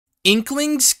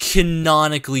Inklings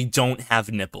canonically don't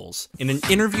have nipples. In an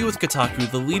interview with Kotaku,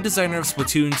 the lead designer of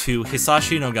Splatoon 2,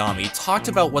 Hisashi Nogami, talked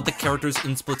about what the characters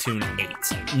in Splatoon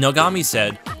ate. Nogami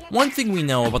said, "One thing we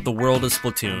know about the world of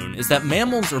Splatoon is that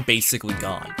mammals are basically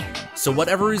gone. So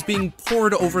whatever is being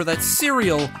poured over that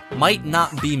cereal might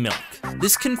not be milk.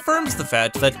 This confirms the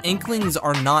fact that Inklings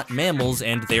are not mammals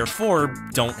and therefore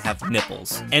don't have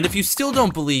nipples. And if you still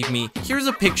don't believe me, here's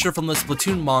a picture from the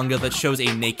Splatoon manga that shows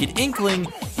a naked Inkling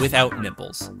without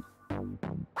nipples."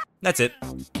 That's it.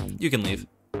 You can leave.